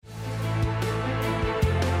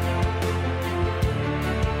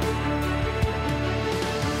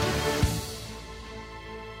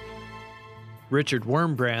Richard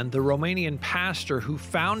Wurmbrand, the Romanian pastor who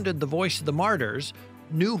founded the Voice of the Martyrs,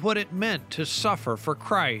 knew what it meant to suffer for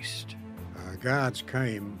Christ. Guards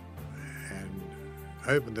came and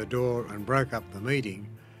opened the door and broke up the meeting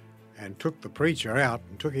and took the preacher out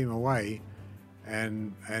and took him away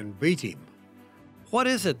and beat him. What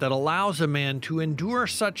is it that allows a man to endure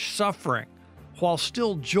such suffering while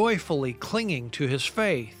still joyfully clinging to his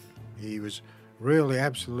faith? He was really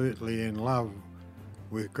absolutely in love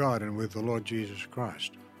with God and with the Lord Jesus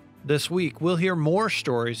Christ. This week, we'll hear more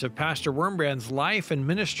stories of Pastor Wurmbrand's life and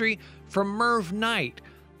ministry from Merv Knight,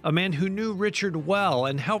 a man who knew Richard well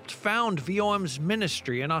and helped found VOM's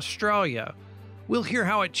ministry in Australia. We'll hear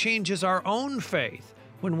how it changes our own faith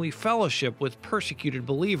when we fellowship with persecuted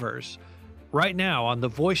believers, right now on the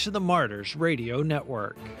Voice of the Martyrs radio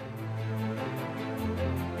network.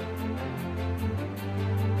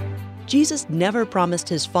 Jesus never promised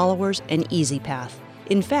his followers an easy path.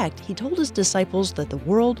 In fact, he told his disciples that the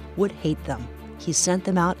world would hate them. He sent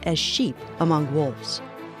them out as sheep among wolves.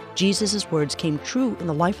 Jesus' words came true in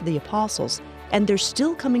the life of the apostles, and they're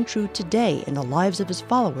still coming true today in the lives of his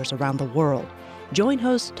followers around the world. Join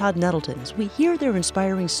host Todd Nettleton as we hear their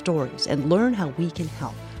inspiring stories and learn how we can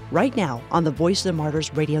help, right now on the Voice of the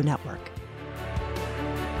Martyrs radio network.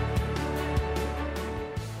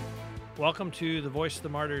 Welcome to the Voice of the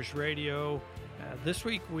Martyrs radio. This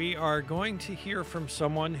week we are going to hear from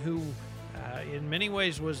someone who in many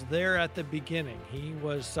ways was there at the beginning. He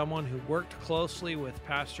was someone who worked closely with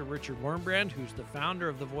Pastor Richard Wurmbrand, who's the founder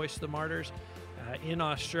of the Voice of the Martyrs in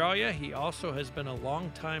Australia. He also has been a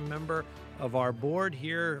longtime member of our board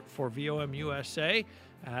here for VOM USA,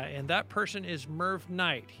 and that person is Merv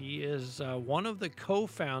Knight. He is one of the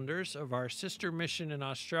co-founders of our sister mission in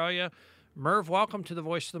Australia. Merv, welcome to the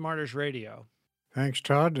Voice of the Martyrs radio. Thanks,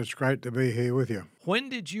 Todd. It's great to be here with you. When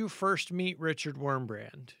did you first meet Richard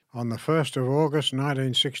Wurmbrand? On the 1st of August,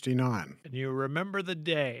 1969. And you remember the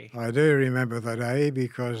day? I do remember the day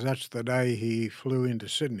because that's the day he flew into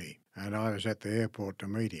Sydney, and I was at the airport to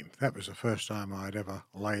meet him. That was the first time I'd ever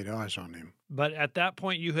laid eyes on him. But at that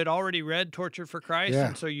point, you had already read Tortured for Christ, Yeah.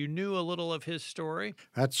 And so you knew a little of his story?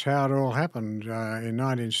 That's how it all happened. In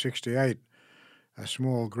 1968, a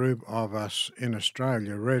small group of us in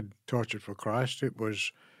Australia read Tortured for Christ. It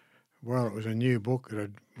was a new book.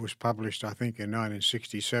 Was published, I think, in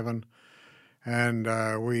 1967.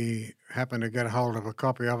 And we happened to get a hold of a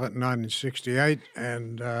copy of it in 1968,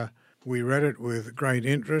 and we read it with great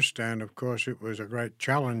interest. And, of course, it was a great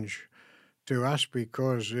challenge to us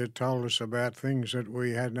because it told us about things that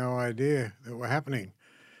we had no idea that were happening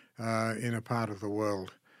in a part of the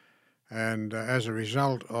world. And as a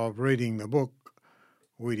result of reading the book,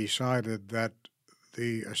 we decided that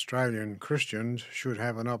the Australian Christians should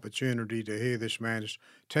have an opportunity to hear this man's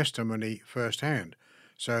testimony firsthand.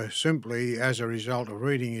 So simply as a result of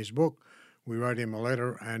reading his book, we wrote him a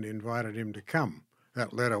letter and invited him to come.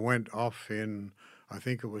 That letter went off in, I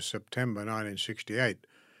think it was September 1968.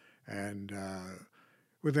 And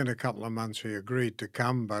within a couple of months he agreed to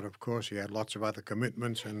come, but of course he had lots of other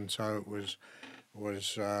commitments, and so it was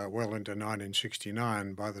well into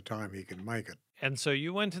 1969 by the time he could make it. And so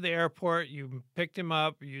you went to the airport, you picked him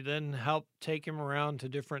up, you then helped take him around to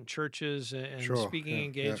different churches and Sure, speaking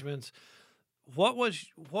engagements. Yeah. What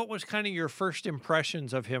was kind of your first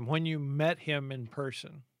impressions of him when you met him in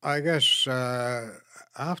person? I guess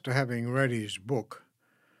after having read his book,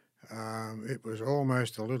 it was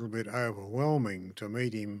almost a little bit overwhelming to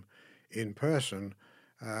meet him in person.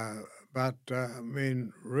 But I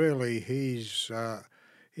mean, really, he's a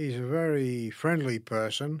very friendly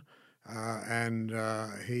person. And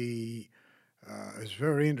he is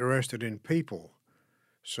very interested in people.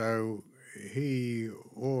 So he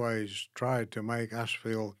always tried to make us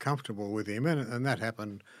feel comfortable with him, and that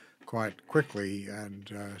happened quite quickly,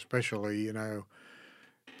 and especially,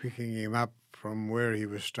 picking him up from where he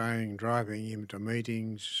was staying, driving him to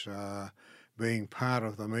meetings, being part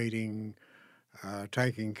of the meeting,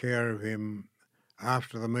 taking care of him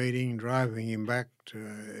after the meeting, driving him back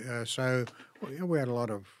to... So we had a lot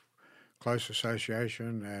of close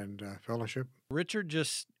association and fellowship. Richard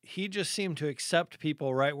just seemed to accept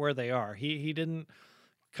people right where they are. He didn't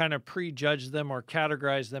kind of prejudge them or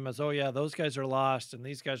categorize them as, oh yeah, those guys are lost and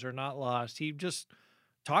these guys are not lost. He just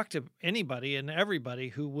talked to anybody and everybody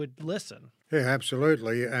who would listen. Yeah,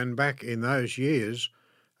 absolutely. And back in those years,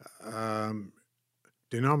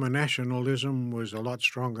 denominationalism was a lot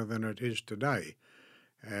stronger than it is today.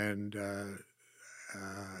 And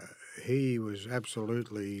he was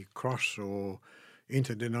absolutely cross or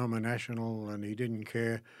interdenominational, and he didn't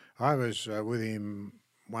care. I was with him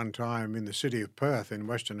one time in the city of Perth in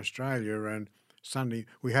Western Australia, and Sunday.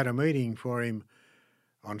 We had a meeting for him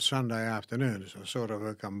on Sunday afternoon, so sort of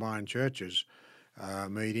a combined churches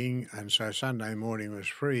meeting, and so Sunday morning was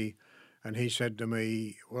free, and he said to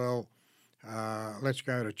me, well, let's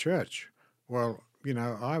go to church. Well, you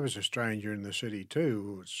know, I was a stranger in the city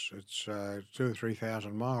too. It's 2,000 or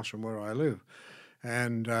 3,000 miles from where I live.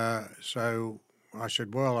 And so I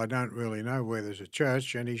said, well, I don't really know where there's a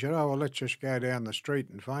church. And he said, oh, well, let's just go down the street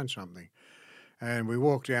and find something. And we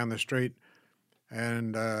walked down the street,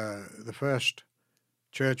 and the first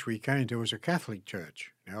church we came to was a Catholic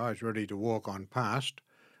church. Now, I was ready to walk on past.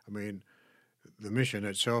 I mean, the mission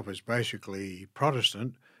itself is basically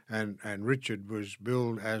Protestant, and Richard was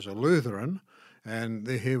billed as a Lutheran, and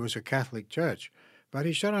here was a Catholic church. But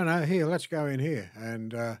he said, oh, no, here, let's go in here.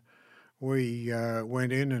 And we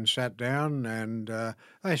went in and sat down, and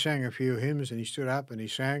they sang a few hymns, and he stood up and he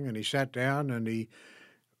sang, and he sat down and he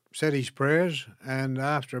said his prayers, and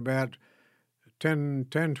after about 10,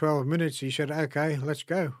 12 minutes, he said, okay, let's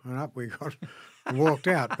go. And up we got and walked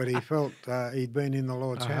out, but he felt he'd been in the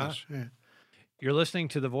Lord's house. Yeah. You're listening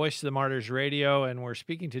to the Voice of the Martyrs Radio, and we're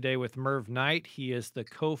speaking today with Merv Knight. He is the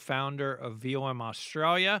co-founder of VOM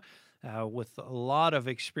Australia, with a lot of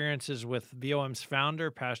experiences with VOM's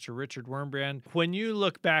founder, Pastor Richard Wurmbrand. When you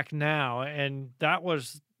look back now, and that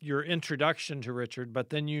was your introduction to Richard, but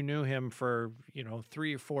then you knew him for,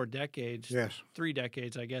 3 or 4 decades. Yes. 3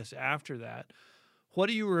 decades, I guess, after that. What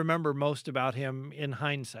do you remember most about him in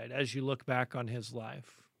hindsight as you look back on his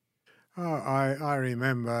life? Oh, I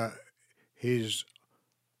remember his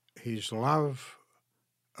love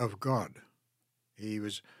of God. He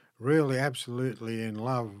was really absolutely in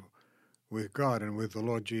love with God and with the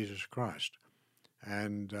Lord Jesus Christ.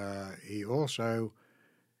 And he also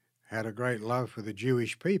had a great love for the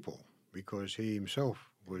Jewish people, because he himself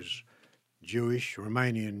was Jewish,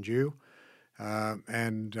 Romanian Jew,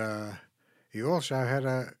 and he also had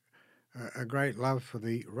a great love for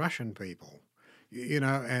the Russian people.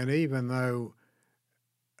 And even though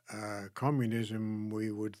communism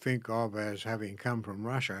we would think of as having come from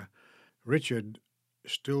Russia, Richard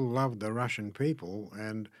still loved the Russian people,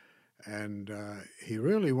 and he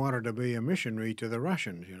really wanted to be a missionary to the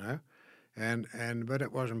Russians, but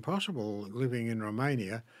it wasn't possible living in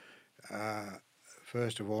Romania,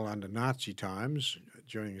 first of all under Nazi times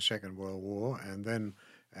during the Second World War, and then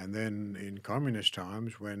in communist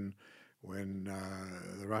times when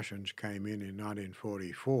the Russians came in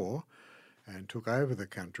 1944 and took over the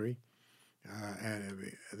country.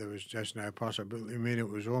 And there was just no possibility. I mean, it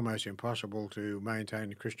was almost impossible to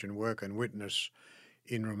maintain Christian work and witness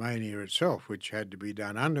in Romania itself, which had to be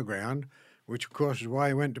done underground, which, of course, is why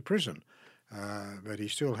he went to prison. But he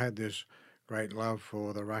still had this great love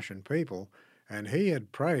for the Russian people, and he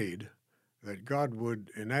had prayed that God would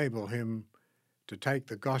enable him to take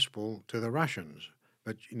the gospel to the Russians.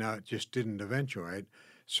 But, it just didn't eventuate.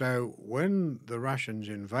 So when the Russians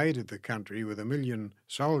invaded the country with 1 million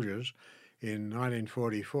soldiers in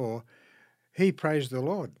 1944, he praised the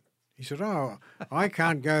Lord. He said, oh, I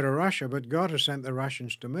can't go to Russia, but God has sent the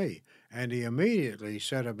Russians to me. And he immediately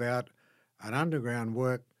set about an underground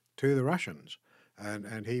work to the Russians.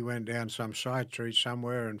 And he went down some side street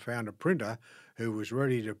somewhere and found a printer who was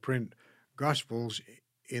ready to print Gospels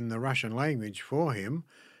in the Russian language for him.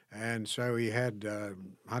 And so he had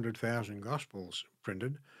 100,000 Gospels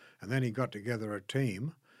printed. And then he got together a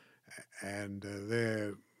team, and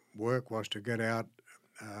their work was to get out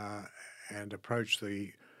and approach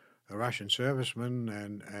the Russian servicemen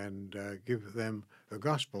and give them the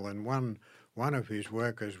gospel. And one of his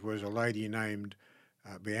workers was a lady named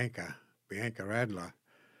Bianca Adler.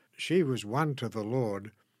 She was won to the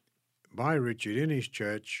Lord by Richard in his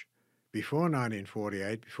church before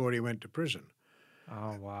 1948, before he went to prison.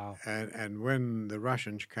 Oh, wow. And when the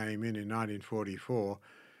Russians came in 1944,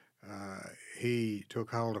 he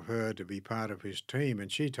took hold of her to be part of his team, and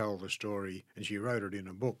she told the story, and she wrote it in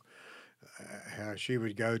a book, how she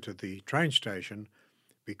would go to the train station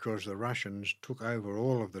because the Russians took over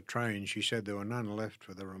all of the trains. She said there were none left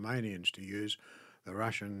for the Romanians to use. The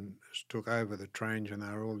Russians took over the trains, and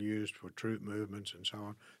they were all used for troop movements and so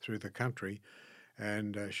on through the country.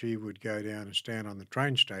 And she would go down and stand on the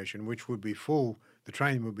train station, which would be full. The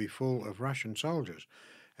train would be full of Russian soldiers.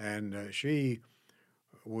 And she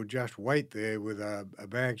would just wait there with a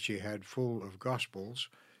bag she had full of Gospels,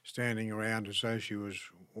 standing around as though she was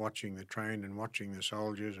watching the train and watching the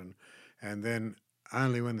soldiers. And then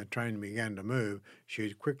only when the train began to move,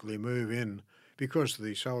 she'd quickly move in, because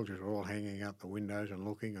the soldiers were all hanging out the windows and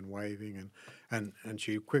looking and waving, and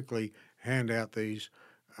she'd quickly hand out these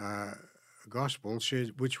Gospels,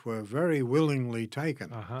 which were very willingly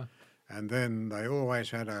taken. Uh-huh. And then they always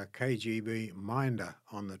had a KGB minder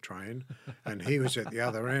on the train, and he was at the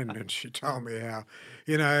other end. And she told me how,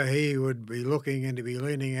 he would be looking and he'd be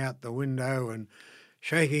leaning out the window and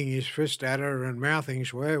shaking his fist at her and mouthing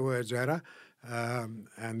swear words at her.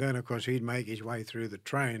 And then, of course, he'd make his way through the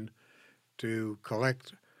train to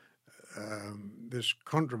collect this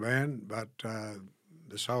contraband, but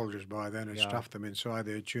the soldiers by then had stuffed them inside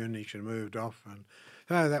their tunics and moved off. And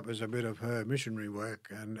so that was a bit of her missionary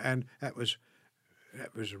work, and that was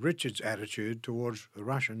Richard's attitude towards the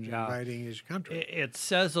Russians invading his country. It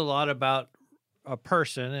says a lot about a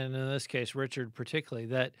person, and in this case, Richard particularly,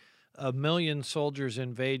 that 1 million soldiers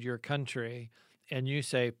invade your country, and you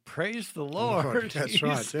say, "Praise the Lord!" That's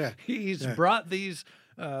right. Yeah, he's brought these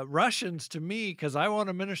Russians to me because I want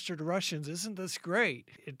to minister to Russians. Isn't this great?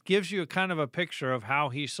 It gives you a kind of a picture of how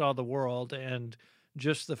he saw the world, and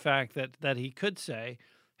just the fact that he could say,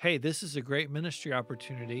 "Hey, this is a great ministry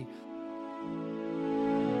opportunity."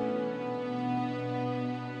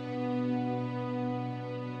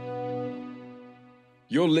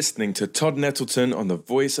 You're listening to Todd Nettleton on the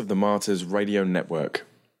Voice of the Martyrs Radio Network.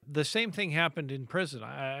 The same thing happened in prison.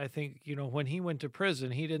 I think, when he went to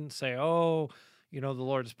prison, he didn't say, "Oh, the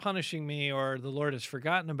Lord is punishing me," or "The Lord has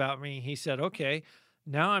forgotten about me." He said, "Okay,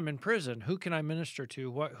 now I'm in prison. Who can I minister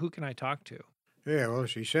to? Who can I talk to?" Yeah, well,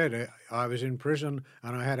 she said, I was in prison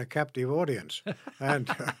and I had a captive audience. And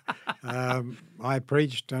I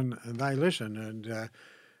preached and they listened. And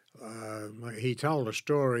he told a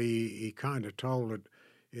story. He kind of told it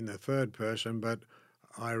in the third person, but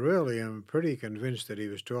I really am pretty convinced that he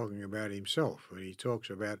was talking about himself when he talks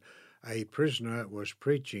about a prisoner was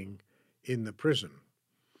preaching in the prison.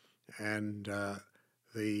 And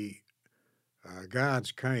the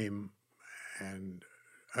guards came and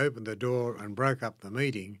opened the door and broke up the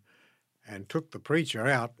meeting and took the preacher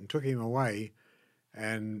out and took him away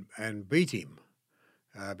and beat him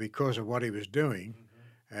because of what he was doing.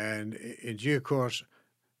 Mm-hmm. And in due course,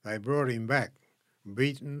 they brought him back,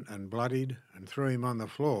 beaten and bloodied, and threw him on the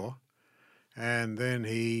floor. And then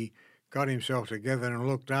he got himself together and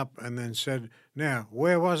looked up and then said, "Now,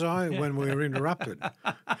 where was I when we were interrupted?"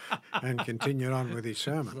 and continued on with his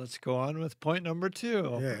sermon. Let's go on with point number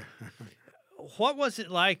 2. Yeah. What was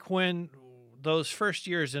it like when those first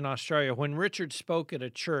years in Australia, when Richard spoke at a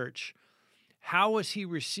church? How was he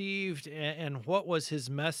received, and what was his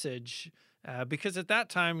message? Because at that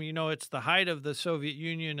time, it's the height of the Soviet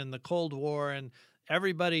Union and the Cold War, and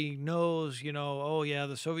everybody knows, oh yeah,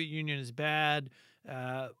 the Soviet Union is bad.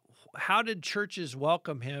 How did churches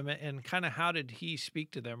welcome him, and kind of how did he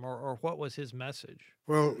speak to them, or what was his message?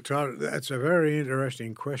 Well, Todd, that's a very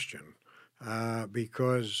interesting question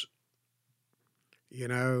because,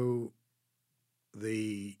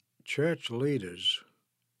 the church leaders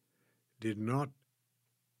did not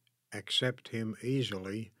accept him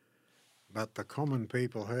easily, but the common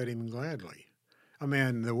people heard him gladly. I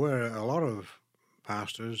mean, there were a lot of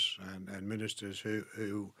pastors and ministers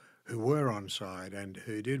who were on side and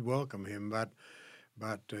who did welcome him, but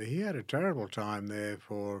he had a terrible time there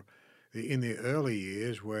in the early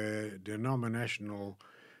years where denominational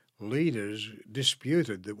leaders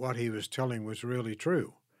disputed that what he was telling was really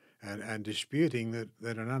true, and disputing that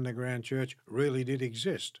an underground church really did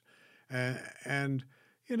exist. And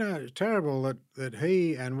it's terrible that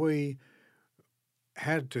he and we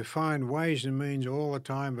had to find ways and means all the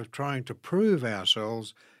time of trying to prove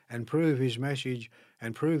ourselves and prove his message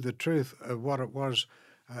and prove the truth of what it was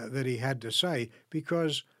that he had to say,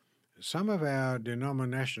 because some of our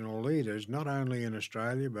denominational leaders, not only in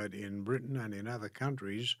Australia but in Britain and in other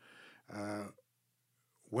countries,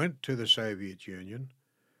 went to the Soviet Union,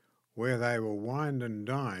 where they were wined and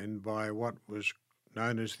dined by what was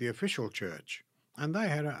known as the official church. And they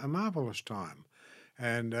had a marvellous time.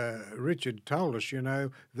 And Richard told us,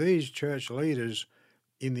 these church leaders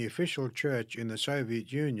in the official church in the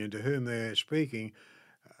Soviet Union to whom they're speaking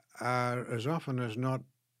are as often as not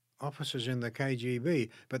officers in the KGB,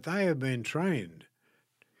 but they have been trained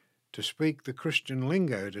to speak the Christian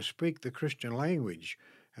lingo, to speak the Christian language,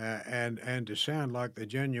 and to sound like the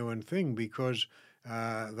genuine thing, because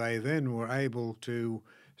they then were able to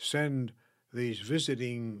send these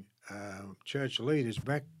visiting church leaders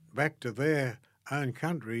back to their own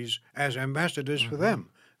countries as ambassadors for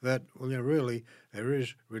them. That really there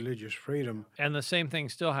is religious freedom. And the same thing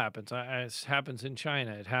still happens. It happens in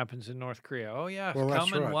China. It happens in North Korea. Oh, yeah, well,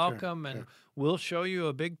 come and right, welcome, yeah, and we'll show you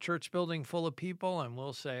a big church building full of people, and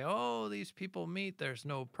we'll say, oh, these people meet. There's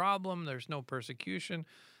no problem. There's no persecution.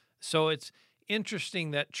 So it's interesting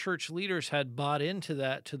that church leaders had bought into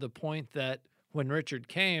that to the point that when Richard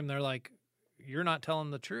came, they're like, you're not telling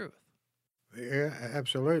the truth. Yeah,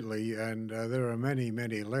 absolutely. And there are many,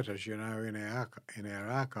 many letters, in our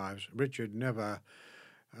archives. Richard never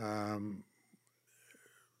um,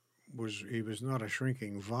 he was not a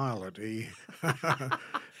shrinking violet. To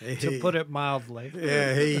put he it mildly.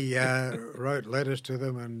 yeah, he wrote letters to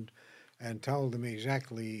them and told them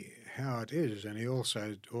exactly how it is. And he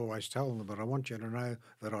also always told them, "But I want you to know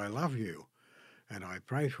that I love you, and I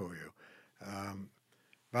pray for you."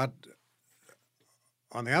 But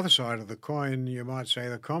on the other side of the coin, you might say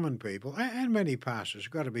the common people, and many pastors,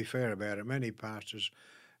 got to be fair about it, many pastors,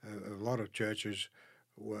 a lot of churches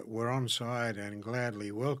were on side and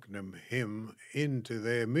gladly welcomed him into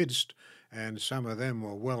their midst, and some of them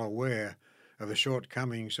were well aware of the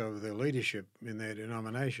shortcomings of the leadership in their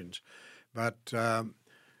denominations. But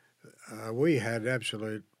we had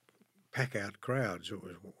absolute pack-out crowds. It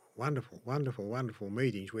was wonderful, wonderful, wonderful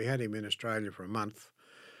meetings. We had him in Australia for a month,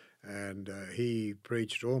 and he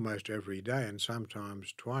preached almost every day and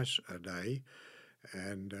sometimes twice a day.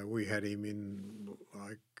 And we had him in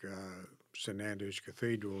St Andrew's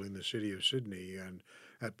Cathedral in the city of Sydney, and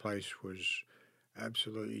that place was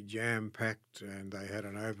absolutely jam-packed, and they had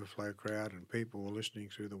an overflow crowd and people were listening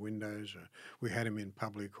through the windows. We had him in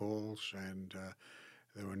public halls, and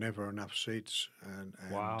there were never enough seats.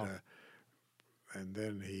 Wow. And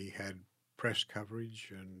then he had press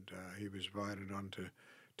coverage, and he was invited onto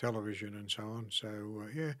television and so on. So,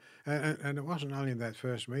 yeah, and it wasn't only in that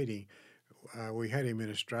first meeting. We had him in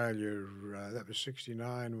Australia, that was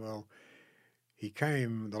 1969. Well, he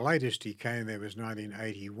came, the latest he came there was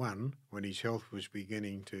 1981, when his health was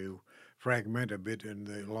beginning to fragment a bit and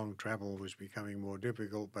the long travel was becoming more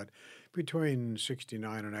difficult. But between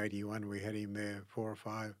 1969 and 1981, we had him there 4 or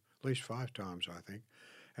 5, at least 5 times, I think.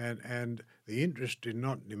 And the interest did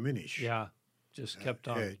not diminish. Yeah, just kept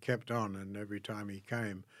on. Yeah, it kept on, and every time he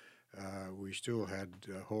came, we still had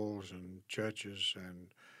halls and churches and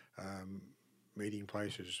meeting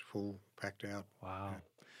places full, packed out. Wow.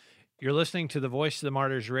 You're listening to the Voice of the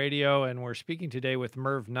Martyrs Radio, and we're speaking today with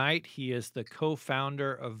Merv Knight. He is the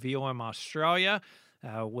co-founder of VOM Australia,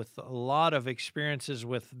 with a lot of experiences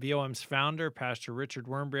with VOM's founder, Pastor Richard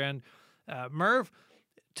Wurmbrand. Merv,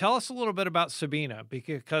 tell us a little bit about Sabina,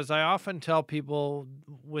 because I often tell people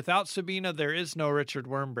without Sabina, there is no Richard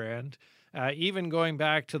Wurmbrand. Even going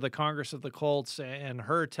back to the Congress of the Colts and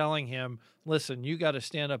her telling him, listen, you got to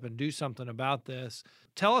stand up and do something about this.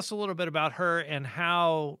 Tell us a little bit about her and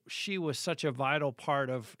how she was such a vital part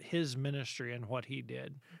of his ministry and what he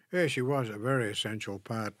did. Yeah, she was a very essential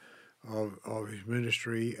part of his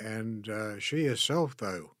ministry, and she herself,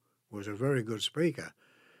 though, was a very good speaker.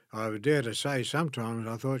 I would dare to say sometimes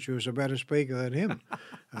I thought she was a better speaker than him,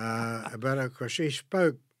 because she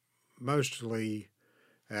spoke mostly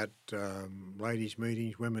at ladies'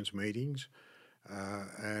 meetings, women's meetings,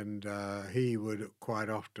 and he would quite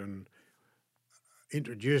often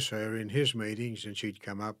introduce her in his meetings, and she'd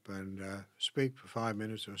come up and speak for 5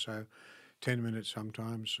 minutes or so, 10 minutes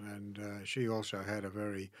sometimes, and she also had a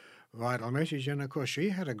very vital message. And of course she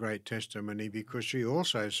had a great testimony because she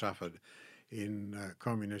also suffered in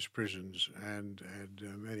communist prisons and had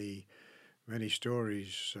many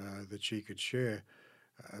stories that she could share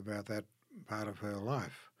about that part of her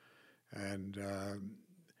life. And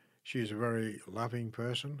she's a very loving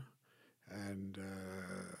person, and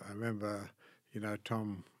I remember,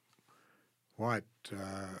 Tom White,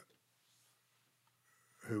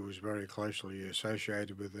 who was very closely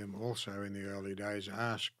associated with them also in the early days,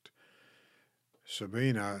 asked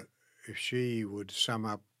Sabina if she would sum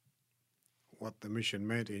up what the mission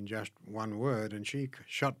meant in just one word, and she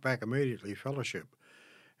shot back immediately, fellowship.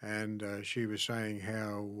 And she was saying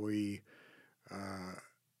how we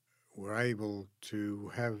were able to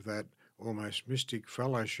have that almost mystic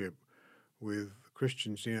fellowship with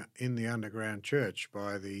Christians in the underground church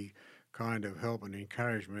by the kind of help and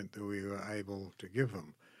encouragement that we were able to give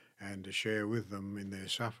them and to share with them in their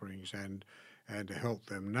sufferings and to help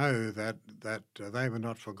them know that they were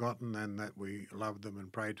not forgotten and that we loved them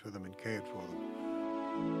and prayed for them and cared for them.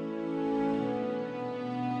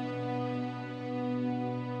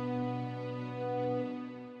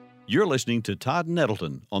 You're listening to Todd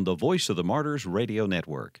Nettleton on the Voice of the Martyrs Radio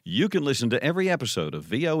Network. You can listen to every episode of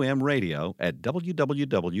VOM Radio at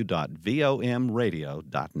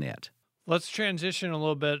www.vomradio.net. Let's transition a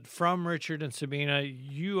little bit from Richard and Sabina.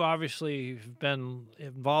 You obviously have been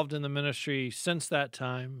involved in the ministry since that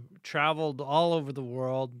time, traveled all over the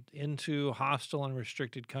world into hostile and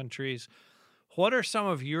restricted countries. What are some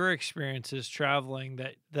of your experiences traveling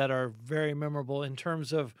that are very memorable in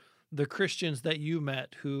terms of the Christians that you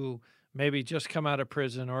met who maybe just come out of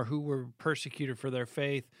prison or who were persecuted for their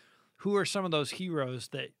faith, Who are some of those heroes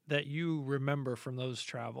that you remember from those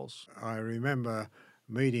travels? I remember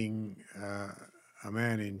meeting a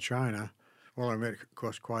man in China. Well, I met, of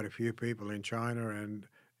course, quite a few people in China, and,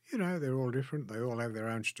 they're all different. They all have their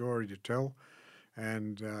own story to tell.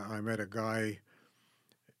 And I met a guy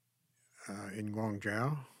in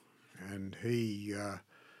Guangzhou, and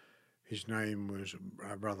his name was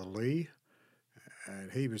Brother Lee,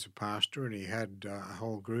 and he was a pastor, and he had a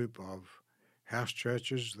whole group of house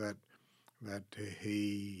churches that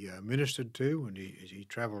he ministered to, and he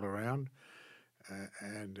travelled around.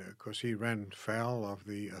 And, of course, he ran foul of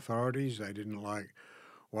the authorities. They didn't like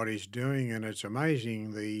what he's doing, and it's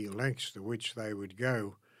amazing the lengths to which they would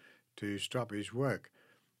go to stop his work.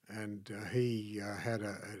 And he had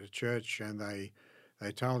a church, and they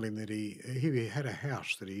told him that he had a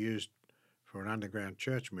house that he used for an underground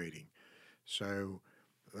church meeting. So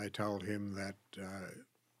they told him that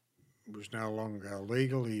it was no longer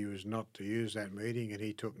legal. He was not to use that meeting, and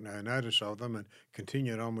he took no notice of them and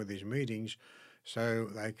continued on with his meetings. So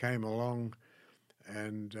they came along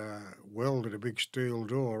and welded a big steel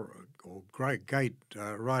door or great gate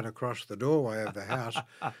right across the doorway of the house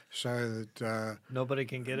so that nobody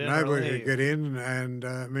can get in. Nobody could get in, and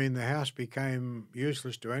the house became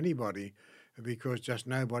useless to anybody because just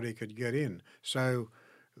nobody could get in. So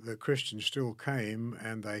the Christians still came,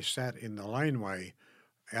 and they sat in the laneway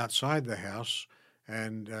outside the house,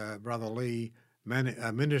 and Brother Lee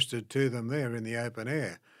ministered to them there in the open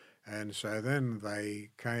air. And so then they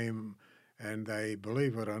came and they,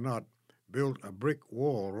 believe it or not, built a brick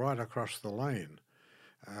wall right across the lane,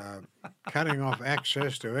 cutting off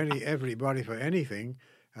access to everybody for anything,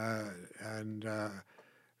 and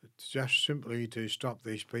just simply to stop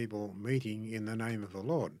these people meeting in the name of the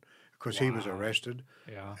Lord. Because he was arrested,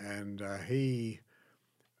 and he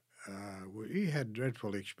had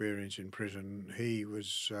dreadful experience in prison. He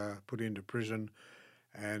was put into prison,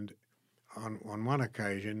 and on one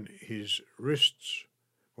occasion his wrists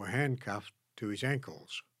were handcuffed to his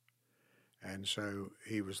ankles, and so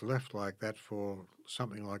he was left like that for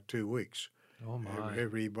something like 2 weeks. Oh my!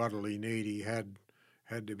 Every bodily need he had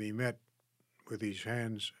to be met with his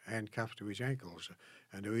hands handcuffed to his ankles,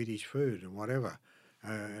 and to eat his food and whatever,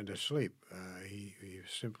 and to sleep. He was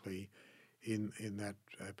simply in that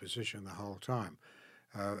position the whole time.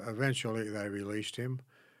 Eventually they released him.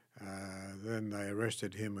 Then they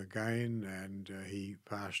arrested him again, and he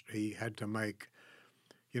had to make,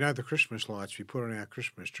 the Christmas lights we put on our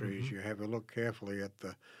Christmas trees. Mm-hmm. You have a look carefully at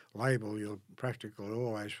the label, you'll practically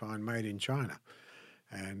always find made in China.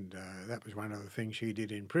 And that was one of the things he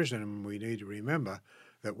did in prison. And we need to remember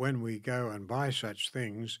that when we go and buy such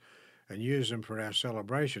things and use them for our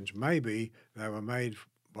celebrations, maybe they were made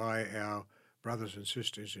by our brothers and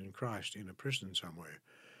sisters in Christ in a prison somewhere.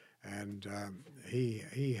 And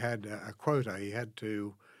he had a quota. He had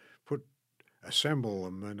to assemble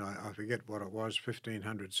them, and I forget what it was,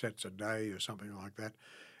 1,500 sets a day or something like that.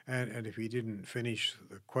 And if he didn't finish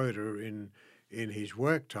the quota in his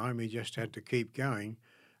work time, he just had to keep going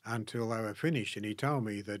until they were finished. And he told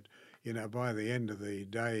me that, by the end of the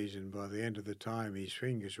days and by the end of the time, his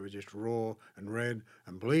fingers were just raw and red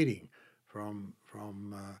and bleeding from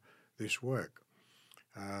this work.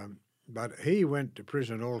 But he went to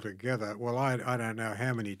prison altogether. Well, I don't know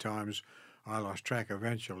how many times. I lost track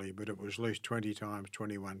eventually, but it was at least 20 times,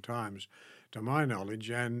 21 times to my knowledge.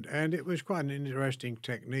 And it was quite an interesting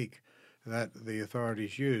technique that the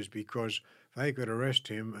authorities used, because they could arrest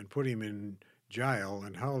him and put him in jail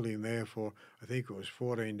and hold him there for, I think it was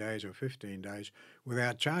 14 days or 15 days,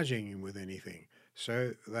 without charging him with anything.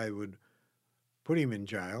 So they would put him in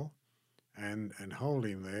jail and hold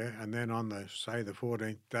him there, and then on the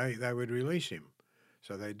 14th day, they would release him.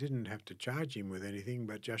 So they didn't have to charge him with anything,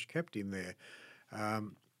 but just kept him there.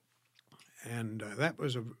 And that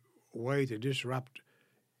was a way to disrupt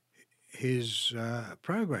his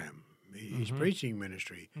program, his preaching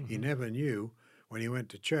ministry. Mm-hmm. He never knew when he went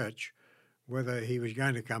to church whether he was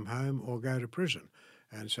going to come home or go to prison.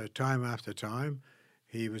 And so time after time,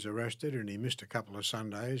 he was arrested, and he missed a couple of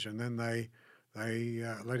Sundays, and then they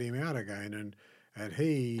let him out again. And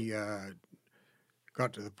he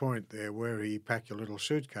got to the point there where he packed a little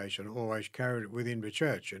suitcase and always carried it with him to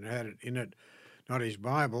church, and had it in it, not his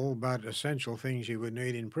Bible, but essential things he would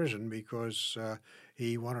need in prison, because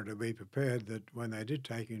he wanted to be prepared that when they did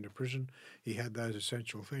take him to prison, he had those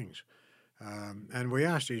essential things. And we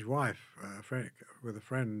asked his wife, with a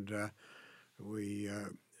friend, we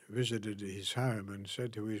visited his home and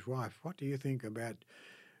said to his wife, "What do you think about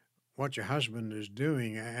what your husband is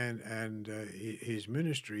doing and his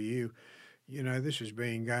ministry? This has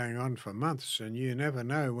been going on for months, and you never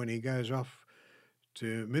know when he goes off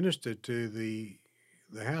to minister to the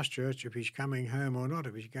house church if he's coming home or not,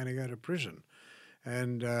 if he's going to go to prison.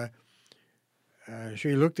 And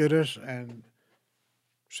she looked at us and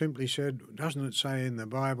simply said, doesn't it say in the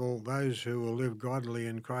Bible, those who will live godly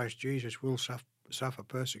in Christ Jesus will suffer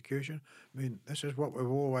persecution? I mean, this is what we've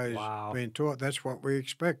always been taught. That's what we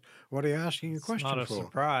expect. What are you asking a question for? It's not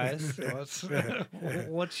a surprise.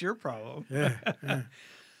 What's your problem? Yeah.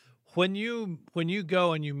 When you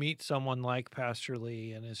go and you meet someone like Pastor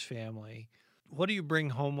Lee and his family, what do you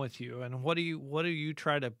bring home with you, and what do you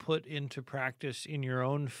try to put into practice in your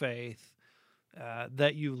own faith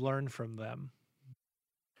that you learn from them?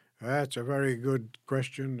 That's a very good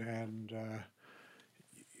question, and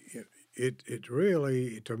it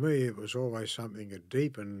really, to me, it was always something that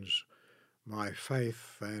deepens my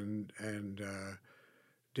faith and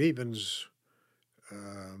deepens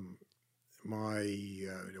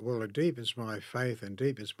it deepens my faith and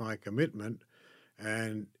deepens my commitment,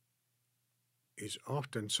 and is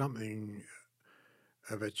often something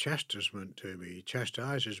of a chastisement to me. It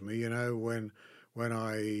chastises me, when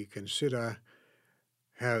I consider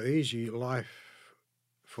how easy life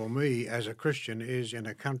for me as a Christian is in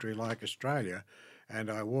a country like Australia, and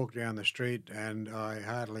I walk down the street and I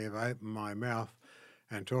hardly ever open my mouth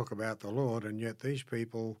and talk about the Lord, and yet these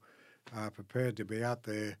people are prepared to be out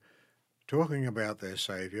there talking about their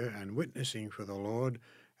Saviour and witnessing for the Lord,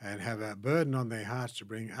 and have a burden on their hearts to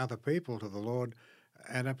bring other people to the Lord,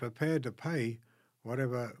 and are prepared to pay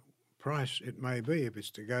whatever price it may be, if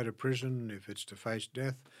it's to go to prison, if it's to face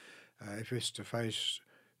death, if it's to face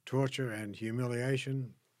torture and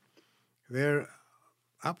humiliation. They're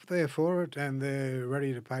up there for it, and they're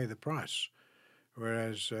ready to pay the price.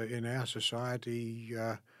 Whereas in our society,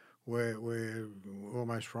 we're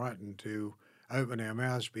almost frightened to open our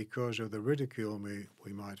mouths because of the ridicule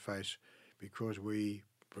we might face because we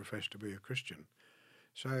profess to be a Christian.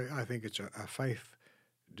 So I think it's a faith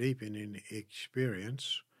deepening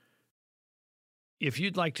experience. If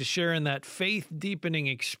you'd like to share in that faith-deepening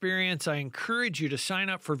experience, I encourage you to sign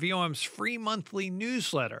up for VOM's free monthly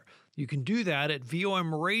newsletter. You can do that at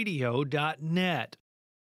vomradio.net.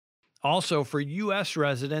 Also, for U.S.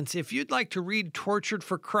 residents, if you'd like to read Tortured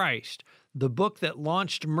for Christ, the book that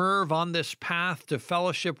launched Merv on this path to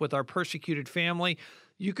fellowship with our persecuted family,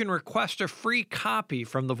 you can request a free copy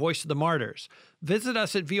from the Voice of the Martyrs. Visit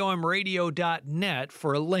us at vomradio.net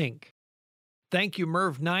for a link. Thank you,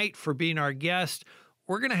 Merv Knight, for being our guest.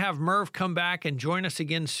 We're going to have Merv come back and join us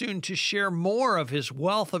again soon to share more of his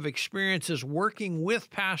wealth of experiences working with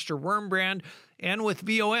Pastor Wurmbrand and with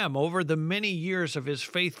VOM over the many years of his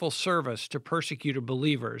faithful service to persecuted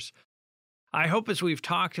believers. I hope as we've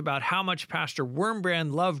talked about how much Pastor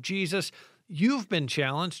Wurmbrand loved Jesus, you've been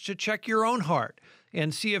challenged to check your own heart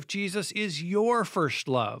and see if Jesus is your first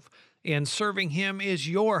love and serving him is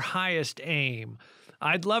your highest aim.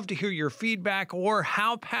 I'd love to hear your feedback or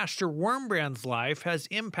how Pastor Wurmbrand's life has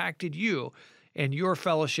impacted you and your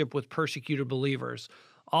fellowship with persecuted believers.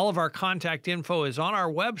 All of our contact info is on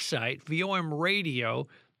our website,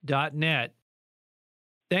 vomradio.net.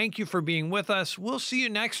 Thank you for being with us. We'll see you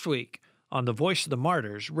next week on the Voice of the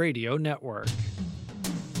Martyrs Radio Network.